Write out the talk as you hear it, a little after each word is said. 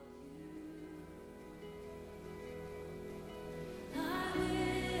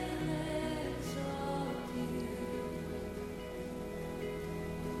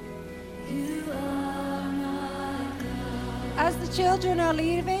children are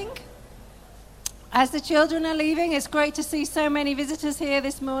leaving, it's great to see so many visitors here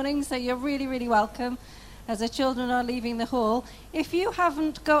this morning, so you're really, really welcome as the children are leaving the hall. If you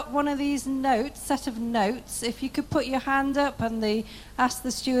haven't got one of these set of notes, if you could put your hand up and ask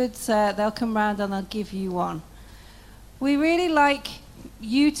the stewards, they'll come round and they'll give you one. We really like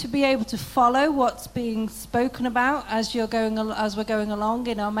you to be able to follow what's being spoken about as we're going along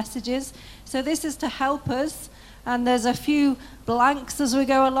in our messages. So this is to help us. And there's a few blanks as we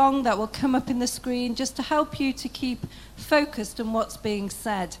go along that will come up in the screen just to help you to keep focused on what's being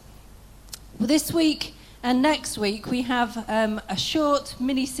said. This week and next week we have a short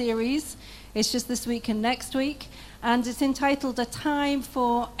mini-series. It's just this week and next week. And it's entitled A Time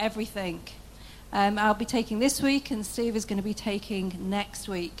for Everything. I'll be taking this week and Steve is going to be taking next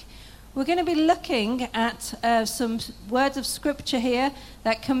week. We're going to be looking at some words of scripture here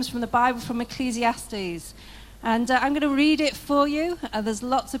that comes from the Bible from Ecclesiastes. And I'm going to read it for you. There's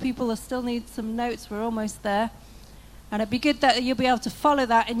lots of people that still need some notes. We're almost there. And it'd be good that you'll be able to follow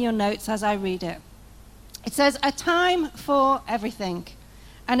that in your notes as I read it. It says, a time for everything,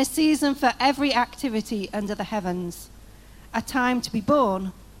 and a season for every activity under the heavens. A time to be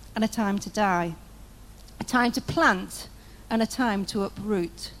born, and a time to die. A time to plant, and a time to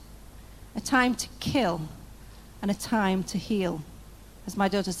uproot. A time to kill, and a time to heal. As my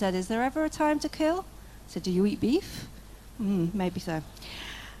daughter said, is there ever a time to kill? So do you eat beef? Maybe so.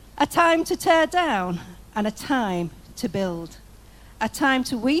 A time to tear down and a time to build. A time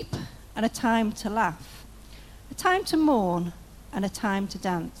to weep and a time to laugh. A time to mourn and a time to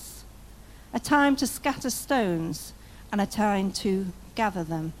dance. A time to scatter stones and a time to gather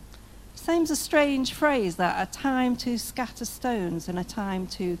them. Seems a strange phrase, that, a time to scatter stones and a time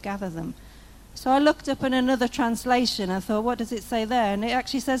to gather them. So I looked up in another translation and thought, what does it say there? And it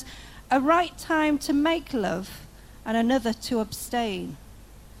actually says, a right time to make love and another to abstain.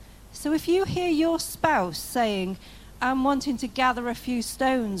 So if you hear your spouse saying, I'm wanting to gather a few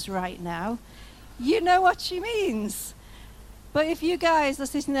stones right now, you know what she means. But if you guys are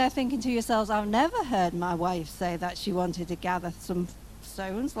sitting there thinking to yourselves, I've never heard my wife say that she wanted to gather some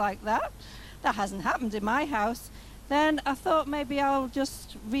stones like that. That hasn't happened in my house. Then I thought maybe I'll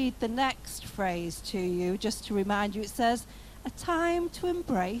just read the next phrase to you, just to remind you. It says, a time to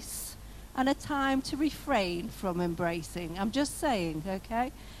embrace and a time to refrain from embracing. I'm just saying,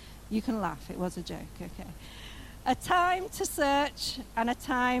 okay? You can laugh, it was a joke, okay? A time to search and a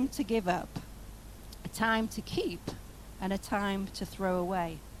time to give up. A time to keep and a time to throw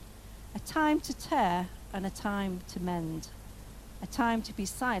away. A time to tear and a time to mend. A time to be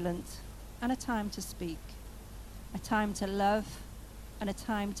silent and a time to speak. A time to love and a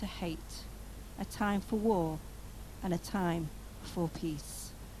time to hate. A time for war and a time for peace.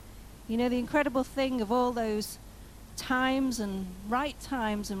 You know, the incredible thing of all those times and right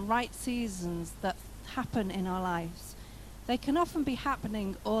seasons that happen in our lives, they can often be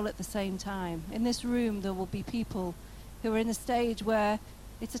happening all at the same time. In this room, there will be people who are in a stage where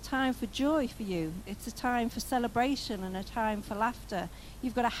it's a time for joy for you. It's a time for celebration and a time for laughter.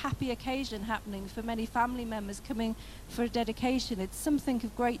 You've got a happy occasion happening for many family members coming for a dedication. It's something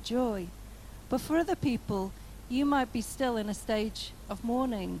of great joy. But for other people, you might be still in a stage of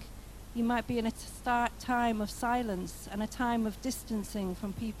mourning. You might be in a time of silence and a time of distancing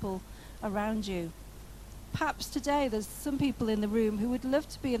from people around you. Perhaps today there's some people in the room who would love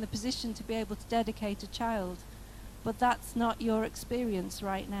to be in the position to be able to dedicate a child, but that's not your experience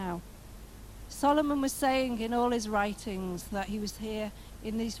right now. Solomon was saying in all his writings that he was here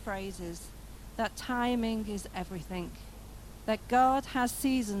in these phrases, that timing is everything. That God has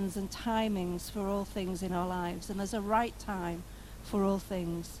seasons and timings for all things in our lives, and there's a right time for all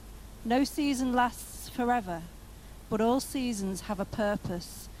things. No season lasts forever, but all seasons have a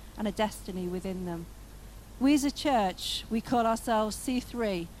purpose and a destiny within them. We as a church, we call ourselves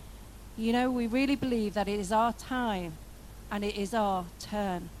C3. You know, we really believe that it is our time and it is our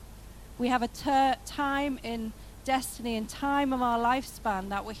turn. We have a time in destiny and time of our lifespan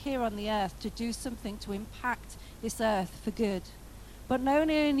that we're here on the earth to do something to impact this earth for good. But not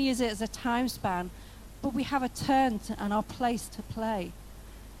only is it as a time span, but we have a turn and our place to play.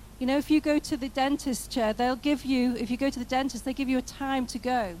 You know, if you go to the dentist chair, if you go to the dentist, they give you a time to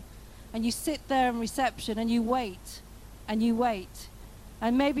go. And you sit there in reception and you wait, and you wait.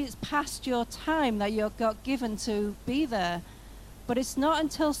 And maybe it's past your time that you got given to be there. But it's not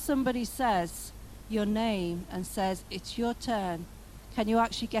until somebody says your name and says, it's your turn, can you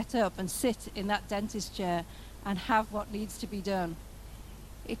actually get up and sit in that dentist chair and have what needs to be done.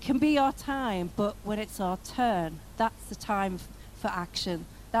 It can be our time, but when it's our turn, that's the time for action.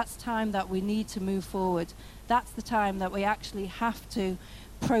 That's time that we need to move forward. That's the time that we actually have to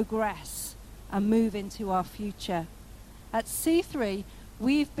progress and move into our future. At C3,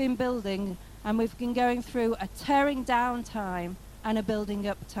 we've been building and we've been going through a tearing down time and a building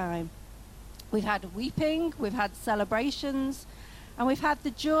up time. We've had weeping, we've had celebrations, and we've had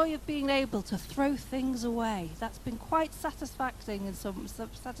the joy of being able to throw things away. That's been quite satisfying and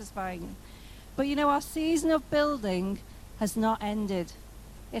satisfying. But you know, our season of building has not ended.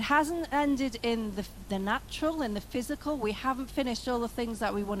 It hasn't ended in the natural, in the physical. We haven't finished all the things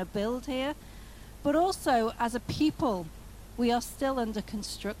that we want to build here. But also, as a people, we are still under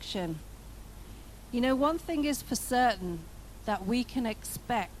construction. You know, one thing is for certain, that we can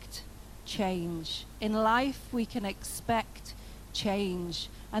expect change. In life, we can expect change.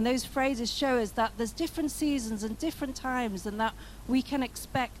 And those phrases show us that there's different seasons and different times, and that we can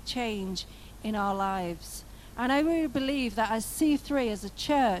expect change in our lives. And I really believe that as C3, as a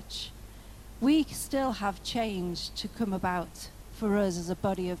church, we still have change to come about for us as a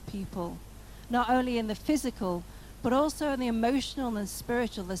body of people. Not only in the physical, but also in the emotional and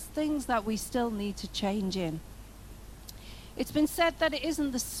spiritual. There's things that we still need to change in. It's been said that it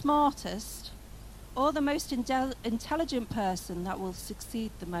isn't the smartest or the most intelligent person that will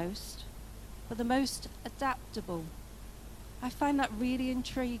succeed the most, but the most adaptable. I find that really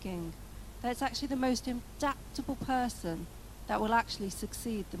intriguing, that it's actually the most adaptable person that will actually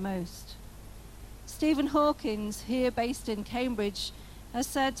succeed the most. Stephen Hawkins, here based in Cambridge, has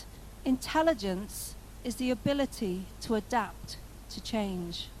said, intelligence is the ability to adapt to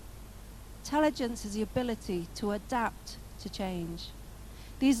change. Intelligence is the ability to adapt to change.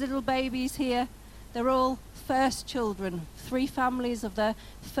 These little babies here, they're all first children, 3 families of their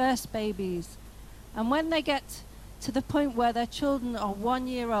first babies. And when they get to the point where their children are 1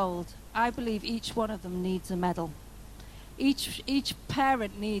 year old, I believe each one of them needs a medal. Each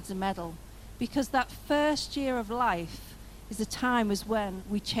parent needs a medal, because that first year of life is the time is when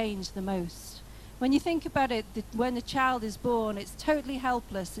we change the most. When you think about it, when a child is born, it's totally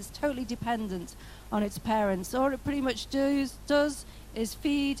helpless, it's totally dependent on its parents. All it pretty much does is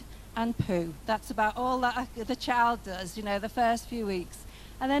feed and poo. That's about all that the child does, you know, the first few weeks.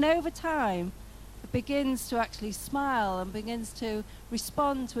 And then over time, it begins to actually smile and begins to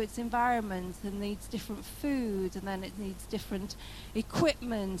respond to its environment, and needs different food, and then it needs different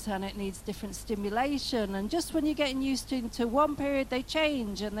equipment, and it needs different stimulation. And just when you're getting used to one period, they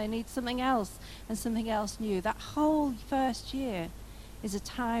change and they need something else and something else new. That whole first year is a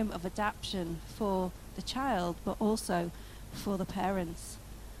time of adaptation for the child, but also for the parents.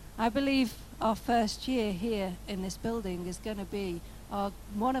 I believe our first year here in this building is going to be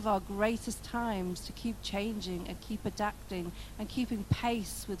one of our greatest times to keep changing and keep adapting and keeping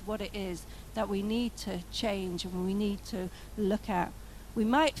pace with what it is that we need to change and we need to look at. We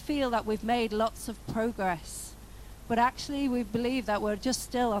might feel that we've made lots of progress, but actually we believe that we're just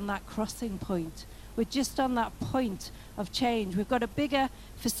still on that crossing point. We're just on that point of change. We've got a bigger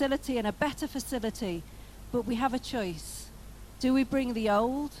facility and a better facility, but we have a choice. Do we bring the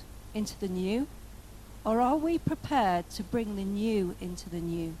old into the new? Or are we prepared to bring the new into the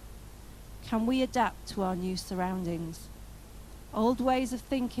new? Can we adapt to our new surroundings? Old ways of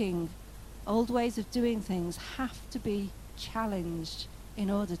thinking, old ways of doing things have to be challenged in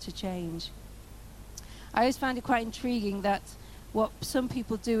order to change. I always find it quite intriguing that what some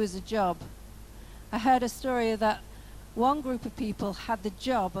people do as a job. I heard a story that one group of people had the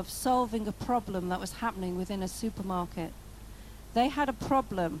job of solving a problem that was happening within a supermarket. They had a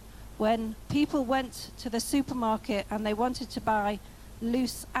problem when people went to the supermarket and they wanted to buy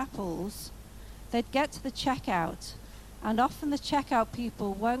loose apples. They'd get to the checkout, and often the checkout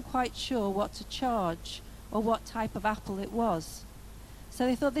people weren't quite sure what to charge or what type of apple it was. So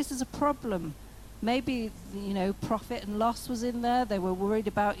they thought, this is a problem. Maybe, you know, profit and loss was in there. They were worried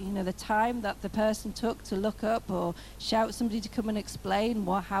about, you know, the time that the person took to look up or shout somebody to come and explain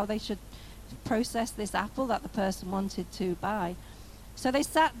how they should process this apple that the person wanted to buy. So they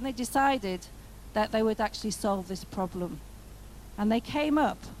sat and they decided that they would actually solve this problem. And they came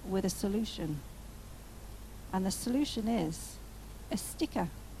up with a solution. And the solution is a sticker.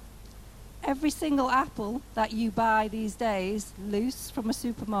 Every single apple that you buy these days, loose from a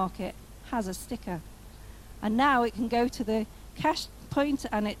supermarket, has a sticker. And now it can go to the cash point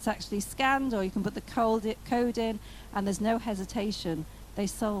and it's actually scanned, or you can put the code in, and there's no hesitation. They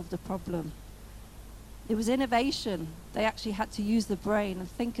solved a problem. It was innovation. They actually had to use the brain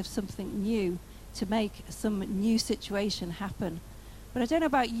and think of something new to make some new situation happen. But I don't know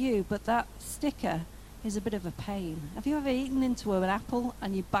about you, but that sticker is a bit of a pain. Have you ever eaten into an apple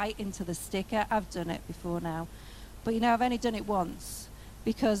and you bite into the sticker? I've done it before now. But you know, I've only done it once.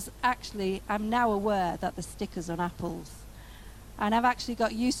 because actually I'm now aware that the stickers on apples. And I've actually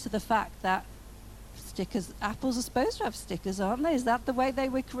got used to the fact that apples are supposed to have stickers, aren't they? Is that the way they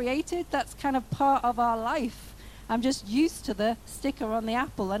were created? That's kind of part of our life. I'm just used to the sticker on the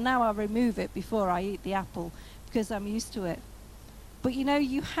apple, and now I remove it before I eat the apple because I'm used to it. But you know,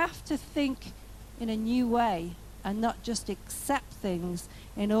 you have to think in a new way and not just accept things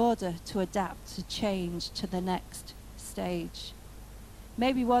in order to adapt, to change to the next stage.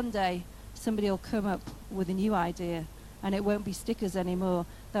 Maybe one day somebody will come up with a new idea and it won't be stickers anymore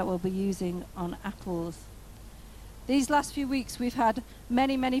that we'll be using on apples. These last few weeks we've had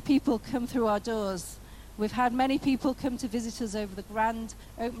many, many people come through our doors. We've had many people come to visit us over the grand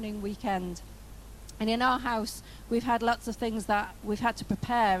opening weekend. And in our house, we've had lots of things that we've had to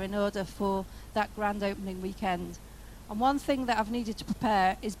prepare in order for that grand opening weekend. And one thing that I've needed to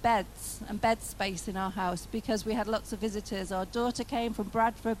prepare is beds and bed space in our house because we had lots of visitors. Our daughter came from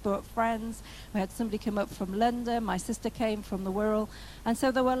Bradford, brought friends. We had somebody come up from London. My sister came from the Wirral. And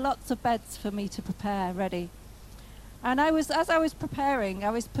so there were lots of beds for me to prepare ready. And as I was preparing,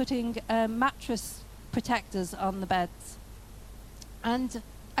 I was putting mattress protectors on the beds. And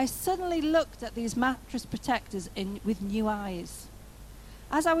I suddenly looked at these mattress protectors with new eyes.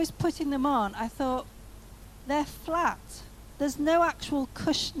 As I was putting them on, I thought, they're flat. There's no actual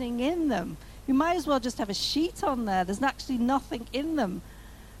cushioning in them. You might as well just have a sheet on there. There's actually nothing in them.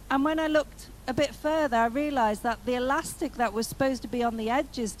 And when I looked a bit further, I realized that the elastic that was supposed to be on the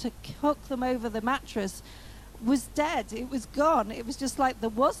edges to hook them over the mattress was dead. It was gone. It was just like there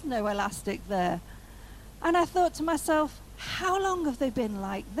was no elastic there. And I thought to myself, how long have they been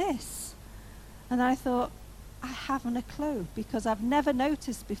like this? And I thought, I haven't a clue, because I've never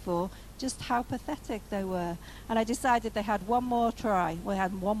noticed before just how pathetic they were. And I decided they had one more try. We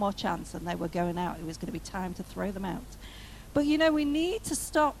had one more chance and they were going out. It was going to be time to throw them out. But you know, we need to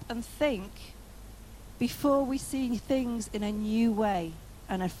stop and think before we see things in a new way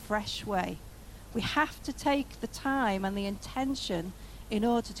and a fresh way. We have to take the time and the intention in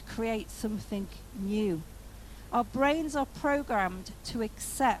order to create something new. Our brains are programmed to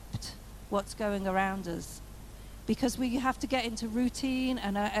accept what's going around us, because we have to get into routine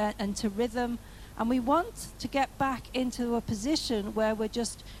and to rhythm, and we want to get back into a position where we're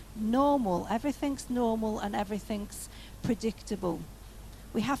just normal. Everything's normal and everything's predictable.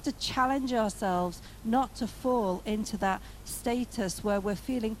 We have to challenge ourselves not to fall into that status where we're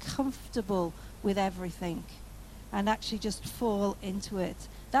feeling comfortable with everything and actually just fall into it.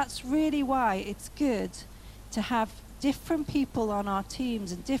 That's really why it's good to have different people on our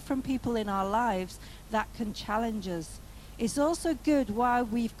teams and different people in our lives that can challenge us. It's also good why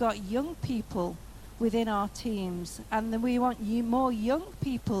we've got young people within our teams, and then we want more young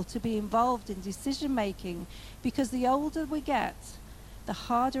people to be involved in decision making, because the older we get, the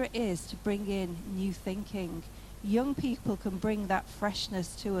harder it is to bring in new thinking. Young people can bring that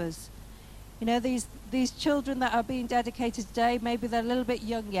freshness to us. You know, these children that are being dedicated today, maybe they're a little bit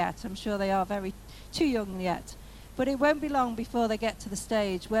young yet. I'm sure they are too young yet. But it won't be long before they get to the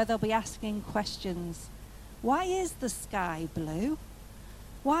stage where they'll be asking questions. Why is the sky blue?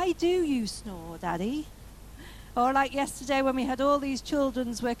 Why do you snore, Daddy? Or like yesterday when we had all these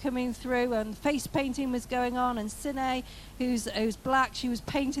children were coming through and face painting was going on, and Sine, who's black, she was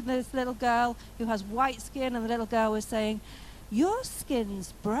painting this little girl who has white skin, and the little girl was saying, your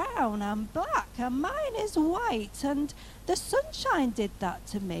skin's brown and black and mine is white, and the sunshine did that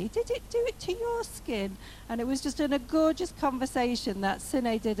to me. Did it do it to your skin? And it was just in a gorgeous conversation that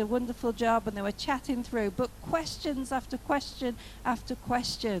Sine did a wonderful job, and they were chatting through, but questions after question after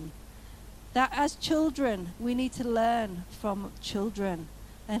question. That as children, we need to learn from children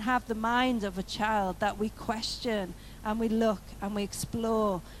and have the mind of a child, that we question and we look and we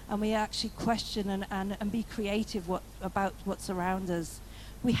explore and we actually question and be creative about what's around us.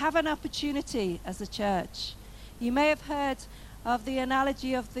 We have an opportunity as a church. You may have heard of the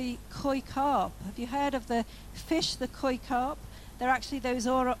analogy of the koi carp. Have you heard of the fish, the koi carp? They're actually those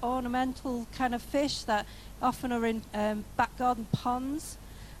ornamental kind of fish that often are in back garden ponds.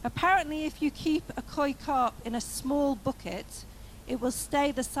 Apparently, if you keep a koi carp in a small bucket, it will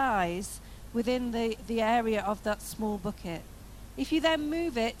stay the size within the area of that small bucket. If you then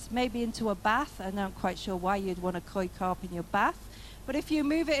move it maybe into a bath, and I'm not quite sure why you'd want a koi carp in your bath, but if you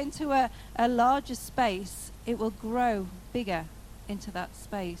move it into a larger space, it will grow bigger into that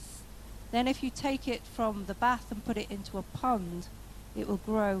space. Then if you take it from the bath and put it into a pond, it will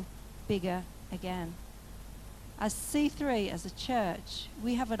grow bigger again. As C3, as a church,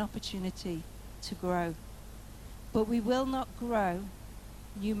 we have an opportunity to grow. But we will not grow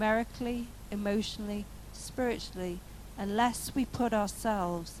numerically, emotionally, spiritually, unless we put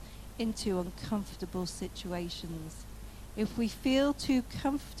ourselves into uncomfortable situations. If we feel too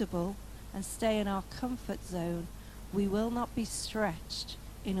comfortable and stay in our comfort zone, we will not be stretched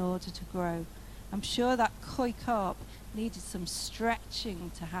in order to grow. I'm sure that koi carp needed some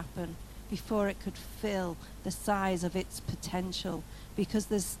stretching to happen before it could fill the size of its potential, because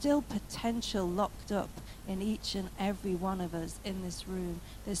there's still potential locked up in each and every one of us in this room.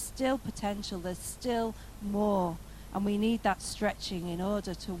 There's still potential, there's still more, and we need that stretching in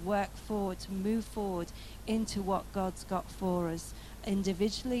order to work forward, to move forward into what God's got for us,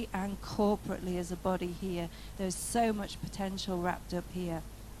 individually and corporately as a body here. There's so much potential wrapped up here.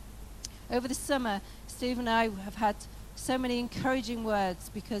 Over the summer, Steve and I have had so many encouraging words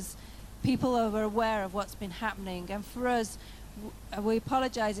because people are aware of what's been happening. And for us, we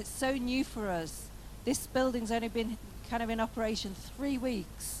apologize, it's so new for us. This building's only been kind of in operation 3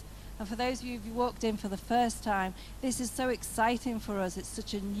 weeks. And for those of you who've walked in for the first time, this is so exciting for us. It's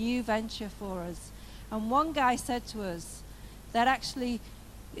such a new venture for us. And one guy said to us that actually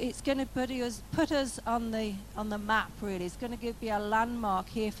it's going to put us on the map, really. It's going to be a landmark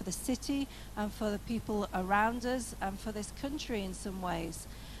here for the city and for the people around us and for this country in some ways.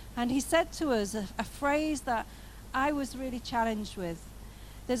 And he said to us a phrase that I was really challenged with.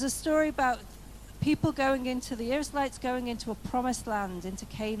 There's a story about people the Israelites going into a promised land, into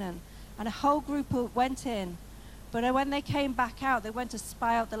Canaan, and a whole group went in. But when they came back out, they went to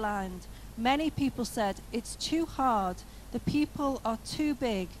spy out the land. Many people said, it's too hard, the people are too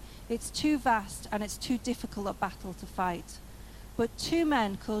big, it's too vast, and it's too difficult a battle to fight. But 2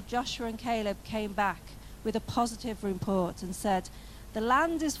 men called Joshua and Caleb came back with a positive report and said, the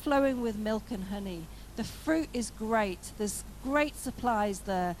land is flowing with milk and honey. The fruit is great. There's great supplies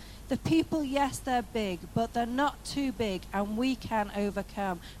there. The people, yes, they're big, but they're not too big, and we can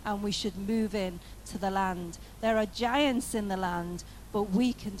overcome, and we should move in to the land. There are giants in the land, but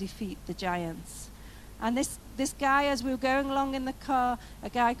we can defeat the giants. And this guy, as we were going along in the car, a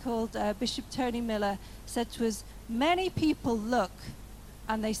guy called Bishop Tony Miller, said to us, many people look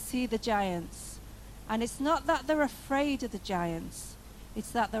and they see the giants. And it's not that they're afraid of the giants,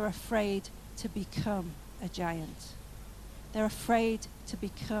 it's that they're afraid to become a giant. They're afraid to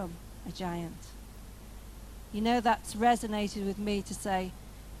become a giant. You know, that's resonated with me to say,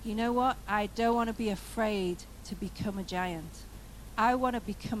 you know what? I don't want to be afraid to become a giant. I want to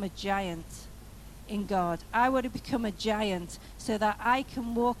become a giant in God. I want to become a giant so that I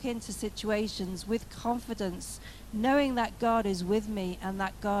can walk into situations with confidence, knowing that God is with me and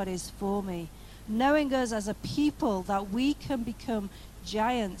that God is for me. Knowing us as a people that we can become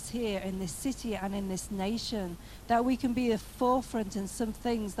giants here in this city and in this nation, that we can be the forefront in some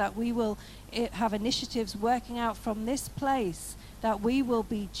things, that we will have initiatives working out from this place, that we will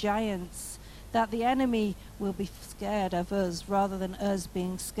be giants, that the enemy will be scared of us rather than us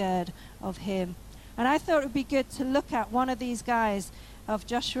being scared of him. And I thought it would be good to look at one of these guys, of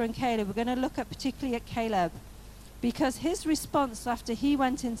Joshua and Caleb. We're going to look at particularly at Caleb, because his response after he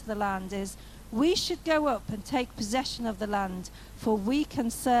went into the land is, we should go up and take possession of the land, for we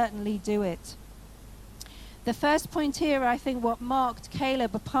can certainly do it. The first point here, I think what marked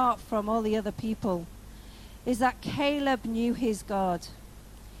Caleb apart from all the other people, is that Caleb knew his God.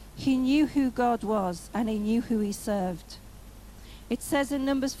 He knew who God was, and he knew who he served. It says in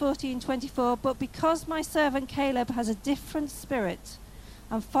Numbers 14:24, but because my servant Caleb has a different spirit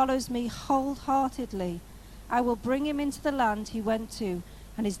and follows me wholeheartedly, I will bring him into the land he went to,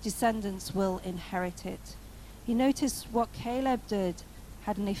 and his descendants will inherit it. You notice what Caleb did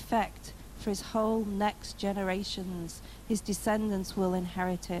had an effect for his whole next generations. His descendants will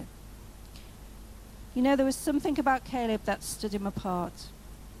inherit it. You know, there was something about Caleb that stood him apart.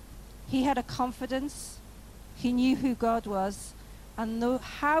 He had a confidence, he knew who God was, and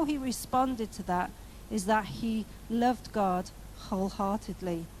how he responded to that is that he loved God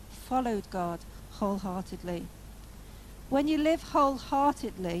wholeheartedly, followed God wholeheartedly. When you live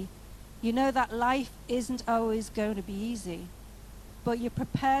wholeheartedly, you know that life isn't always going to be easy, but you're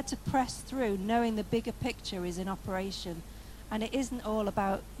prepared to press through knowing the bigger picture is in operation, and it isn't all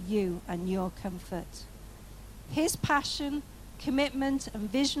about you and your comfort. His passion, commitment,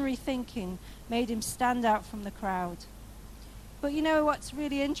 and visionary thinking made him stand out from the crowd. But you know what's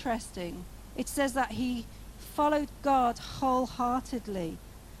really interesting? It says that he followed God wholeheartedly.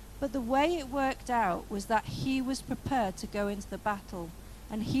 But the way it worked out was that he was prepared to go into the battle,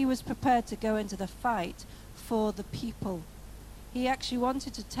 and he was prepared to go into the fight for the people. He actually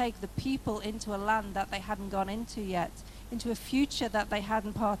wanted to take the people into a land that they hadn't gone into yet, into a future that they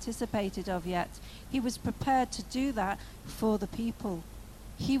hadn't participated of yet. He was prepared to do that for the people.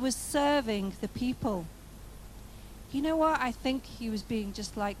 He was serving the people. You know what? I think he was being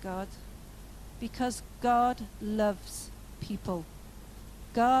just like God. Because God loves people.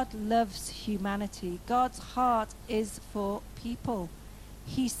 God loves humanity. God's heart is for people.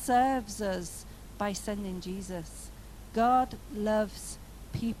 He serves us by sending Jesus. God loves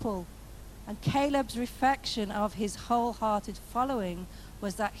people. And Caleb's reflection of his wholehearted following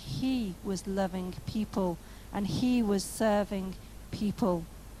was that he was loving people and he was serving people.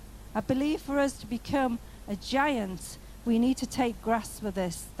 I believe for us to become a giant, we need to take grasp of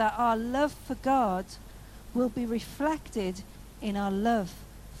this, that our love for God will be reflected in our love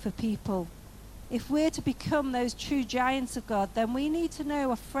for people. If we're to become those true giants of God, then we need to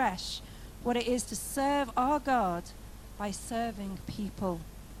know afresh what it is to serve our God by serving people.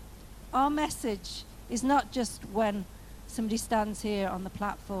 Our message is not just when somebody stands here on the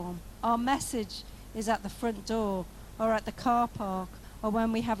platform. Our message is at the front door or at the car park or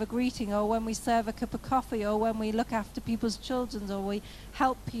when we have a greeting or when we serve a cup of coffee or when we look after people's children or we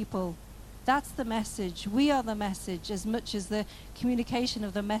help people. That's the message. We are the message as much as the communication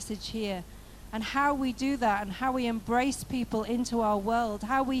of the message here. And how we do that and how we embrace people into our world,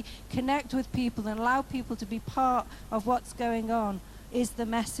 how we connect with people and allow people to be part of what's going on is the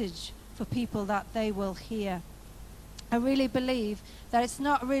message for people that they will hear. I really believe that it's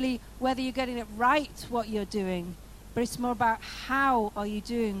not really whether you're getting it right what you're doing, but it's more about how are you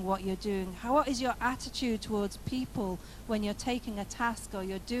doing what you're doing. What is your attitude towards people when you're taking a task or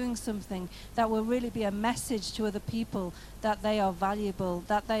you're doing something that will really be a message to other people that they are valuable,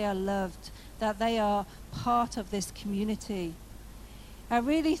 that they are loved, that they are part of this community. I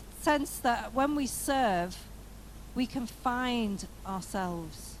really sense that when we serve, we can find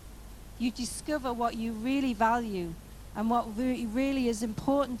ourselves. You discover what you really value and what really is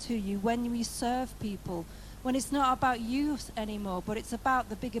important to you when you serve people, when it's not about you anymore, but it's about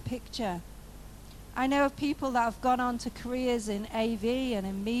the bigger picture. I know of people that have gone on to careers in AV and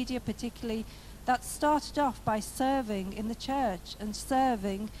in media particularly that started off by serving in the church and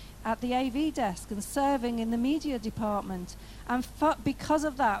serving at the AV desk and serving in the media department. And because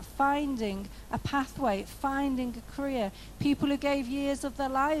of that, finding a pathway, finding a career. People who gave years of their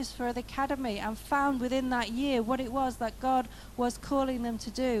lives for the academy and found within that year what it was that God was calling them to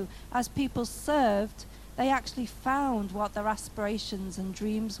do. As people served, they actually found what their aspirations and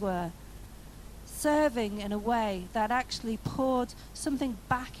dreams were. Serving in a way that actually poured something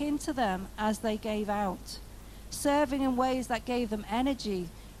back into them as they gave out. Serving in ways that gave them energy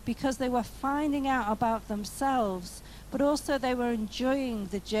because they were finding out about themselves, but also they were enjoying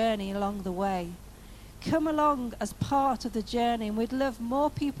the journey along the way. Come along as part of the journey, and we'd love more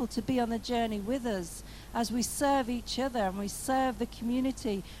people to be on the journey with us as we serve each other and we serve the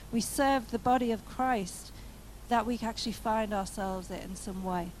community, we serve the body of Christ, that we actually find ourselves in some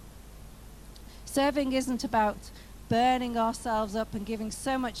way. Serving isn't about burning ourselves up and giving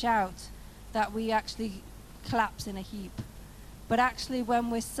so much out that we actually collapse in a heap. But actually when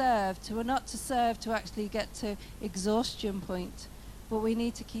we're served, we're not to serve to actually get to exhaustion point, but we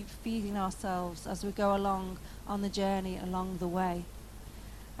need to keep feeding ourselves as we go along on the journey along the way.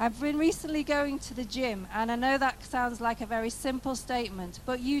 I've been recently going to the gym, and I know that sounds like a very simple statement,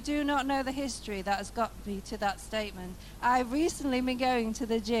 but you do not know the history that has got me to that statement. I've recently been going to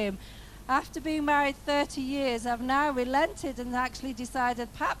the gym. After being married 30 years, I've now relented and actually decided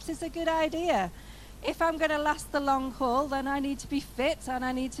perhaps it's a good idea. If I'm going to last the long haul, then I need to be fit and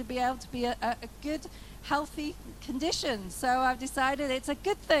I need to be able to be a good, healthy condition. So I've decided it's a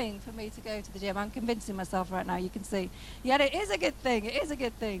good thing for me to go to the gym. I'm convincing myself right now, you can see. Yet it is a good thing, it is a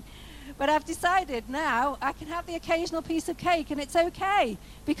good thing. But I've decided now I can have the occasional piece of cake and it's okay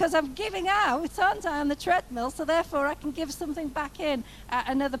because I'm giving out, aren't I, on the treadmill, so therefore I can give something back in at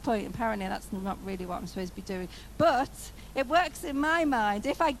another point. Apparently that's not really what I'm supposed to be doing. But it works in my mind.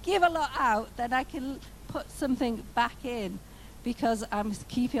 If I give a lot out, then I can put something back in because I'm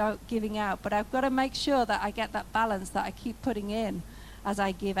keeping giving out. But I've got to make sure that I get that balance that I keep putting in as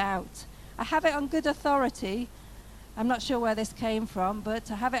I give out. I have it on good authority. I'm not sure where this came from, but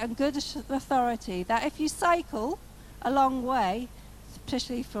I have it on good authority that if you cycle a long way,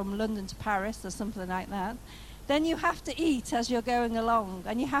 especially from London to Paris or something like that, then you have to eat as you're going along,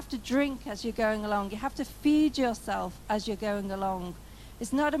 and you have to drink as you're going along. You have to feed yourself as you're going along.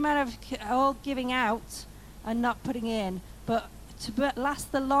 It's not a matter of all giving out and not putting in, but to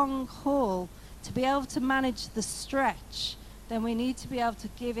last the long haul, to be able to manage the stretch, then we need to be able to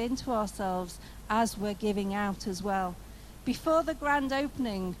give into ourselves as we're giving out as well. Before the grand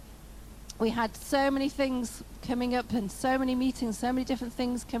opening, we had so many things coming up and so many meetings, so many different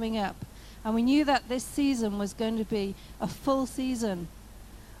things coming up. And we knew that this season was going to be a full season.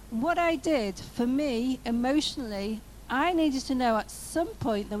 What I did, for me, emotionally, I needed to know at some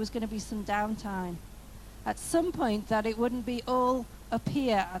point there was going to be some downtime. At some point that it wouldn't be all up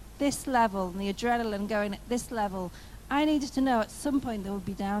here at this level and the adrenaline going at this level. I needed to know at some point there would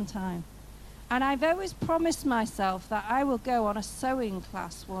be downtime. And I've always promised myself that I will go on a sewing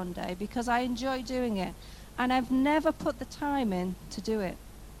class one day because I enjoy doing it. And I've never put the time in to do it.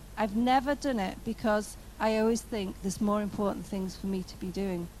 I've never done it because I always think there's more important things for me to be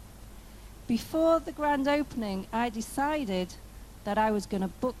doing. Before the grand opening, I decided that I was going to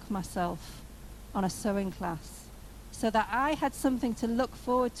book myself on a sewing class so that I had something to look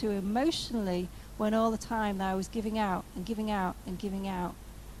forward to emotionally when all the time that I was giving out and giving out and giving out.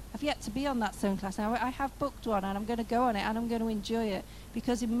 I've yet to be on that sewing class now. I have booked one and I'm going to go on it and I'm going to enjoy it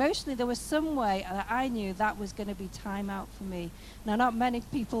because emotionally there was some way that I knew that was going to be time out for me. Now, not many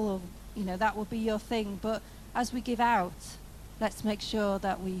people, that will be your thing, but as we give out, let's make sure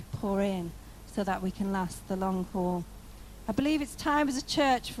that we pour in so that we can last the long haul. I believe it's time as a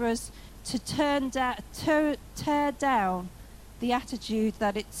church for us to tear down the attitude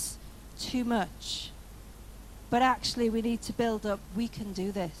that it's too much. But actually we need to build up, we can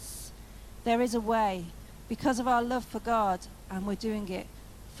do this. There is a way because of our love for God, and we're doing it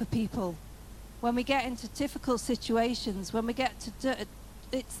for people. When we get into difficult situations, when we get to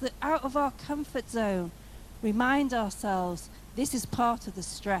out of our comfort zone, remind ourselves this is part of the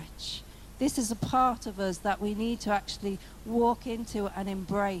stretch. This is a part of us that we need to actually walk into and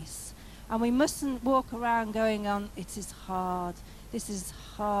embrace. And we mustn't walk around going on, it is hard. This is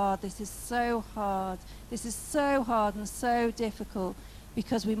hard, this is so hard, this is so hard and so difficult,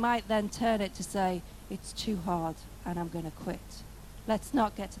 because we might then turn it to say, it's too hard and I'm going to quit. Let's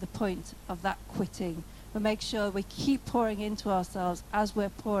not get to the point of that quitting, but make sure we keep pouring into ourselves as we're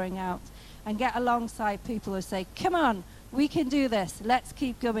pouring out and get alongside people who say, come on, we can do this, let's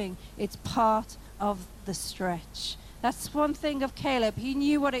keep going. It's part of the stretch. That's one thing of Caleb. He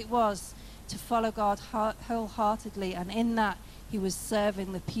knew what it was to follow God wholeheartedly, and in that he was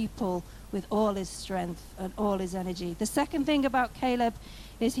serving the people with all his strength and all his energy. The second thing about Caleb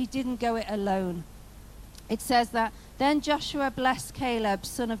is he didn't go it alone. It says that, then Joshua blessed Caleb,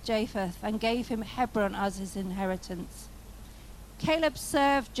 son of Japheth, and gave him Hebron as his inheritance. Caleb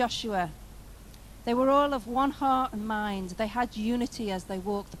served Joshua. They were all of one heart and mind. They had unity as they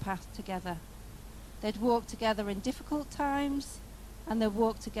walked the path together. They'd walk together in difficult times, and they'd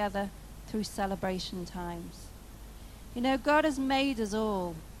walk together through celebration times. God has made us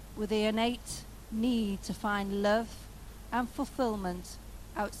all with the innate need to find love and fulfillment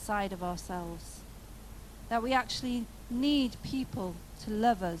outside of ourselves. That we actually need people to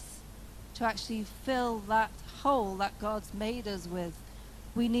love us, to actually fill that hole that God's made us with.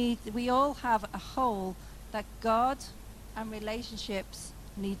 We all have a hole that God and relationships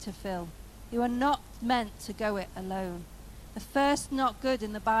need to fill. You are not meant to go it alone. The first not good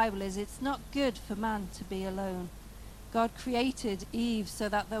in the Bible is it's not good for man to be alone. God created Eve so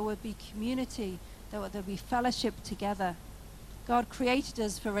that there would be community, there would be fellowship together. God created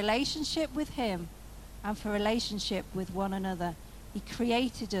us for relationship with him and for relationship with one another. He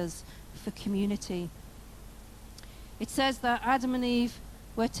created us for community. It says that Adam and Eve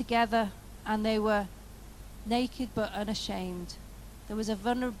were together and they were naked but unashamed. There was a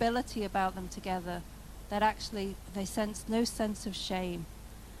vulnerability about them together that actually they sensed no sense of shame.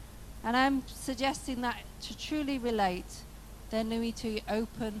 And I'm suggesting that to truly relate, they need to be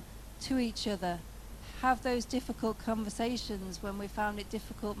open to each other, have those difficult conversations when we found it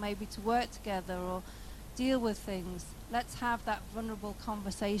difficult maybe to work together or deal with things. Let's have that vulnerable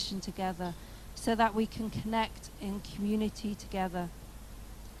conversation together so that we can connect in community together.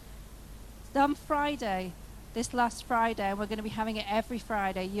 On Friday, this last Friday, and we're going to be having it every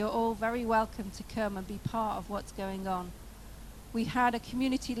Friday, you're all very welcome to come and be part of what's going on. We had a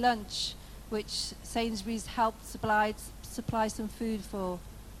community lunch, which Sainsbury's helped supply some food for.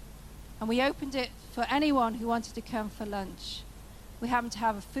 And we opened it for anyone who wanted to come for lunch. We happened to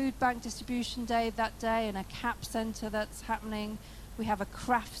have a food bank distribution day that day and a CAP centre that's happening. We have a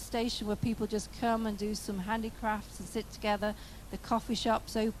craft station where people just come and do some handicrafts and sit together. The coffee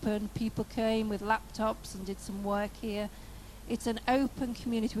shop's open. People came with laptops and did some work here. It's an open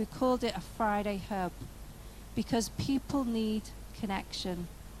community. We called it a Friday hub because people need connection.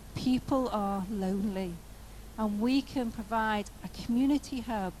 People are lonely. And we can provide a community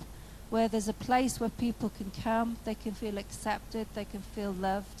hub where there's a place where people can come, they can feel accepted, they can feel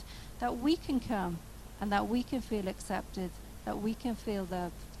loved, that we can come and that we can feel accepted, that we can feel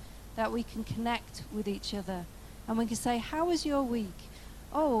loved, that we can connect with each other. And we can say, how was your week?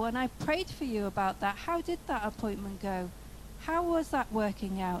 Oh, and I prayed for you about that. How did that appointment go? How was that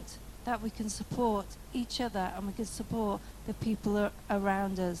working out? That we can support each other and we can support the people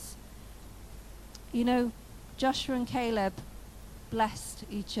around us. You know, Joshua and Caleb blessed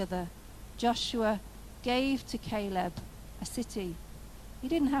each other. Joshua gave to Caleb a city. He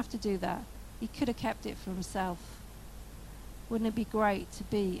didn't have to do that. He could have kept it for himself. Wouldn't it be great to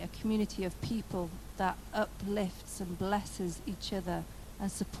be a community of people that uplifts and blesses each other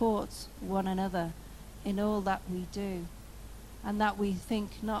and supports one another in all that we do, and that we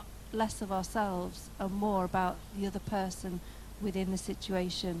think not less of ourselves and more about the other person within the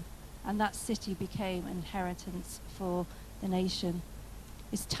situation, and that city became an inheritance for the nation.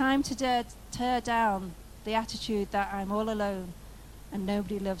 It's time to tear down the attitude that I'm all alone and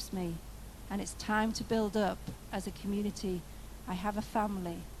nobody loves me, and it's time to build up as a community. I have a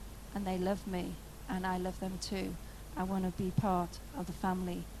family and they love me and I love them too. I want to be part of the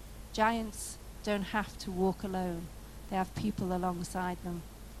family. Giants don't have to walk alone. They have people alongside them.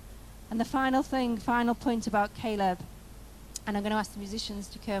 And the final point about Caleb, and I'm going to ask the musicians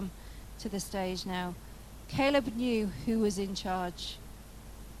to come to the stage now. Caleb knew who was in charge.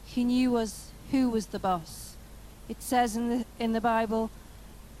 He knew who was the boss. It says in the Bible,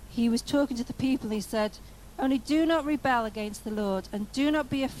 he was talking to the people. He said, "Only do not rebel against the Lord, and do not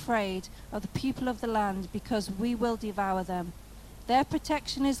be afraid of the people of the land, because we will devour them. Their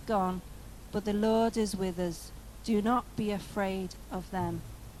protection is gone, but the Lord is with us. Do not be afraid of them."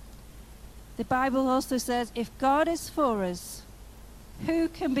 The Bible also says, if God is for us, who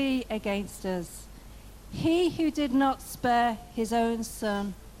can be against us? He who did not spare his own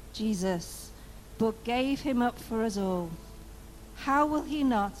son, Jesus, but gave him up for us all. How will he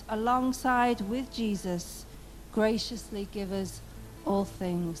not, alongside with Jesus, graciously give us all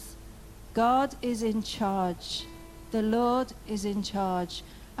things? God is in charge. The Lord is in charge.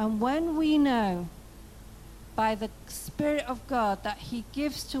 And when we know by the Spirit of God that he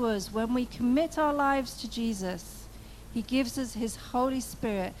gives to us, when we commit our lives to Jesus, he gives us his Holy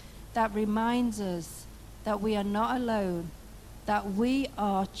Spirit that reminds us that we are not alone, that we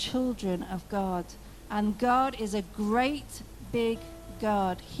are children of God. And God is a great, big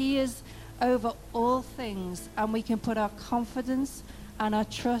God. He is over all things, and we can put our confidence and our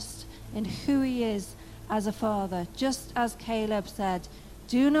trust in who he is as a father. Just as Caleb said,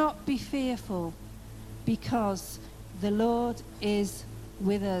 do not be fearful, because the Lord is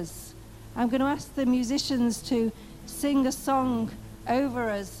with us. I'm going to ask the musicians to sing a song over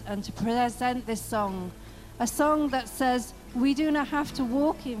us and to present this song. A song that says we do not have to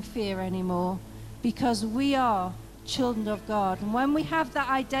walk in fear anymore, because we are children of God. And when we have that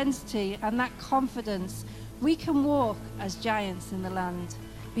identity and that confidence, we can walk as giants in the land,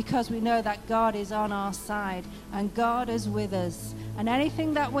 because we know that God is on our side and God is with us. And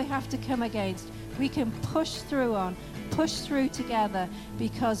anything that we have to come against, we can push through together,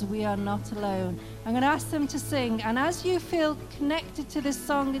 because we are not alone. I'm going to ask them to sing, and as you feel connected to this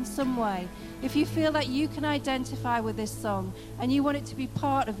song in some way, if you feel that you can identify with this song and you want it to be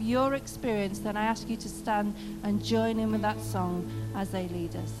part of your experience, then I ask you to stand and join in with that song as they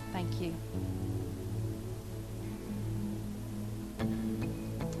lead us. Thank you.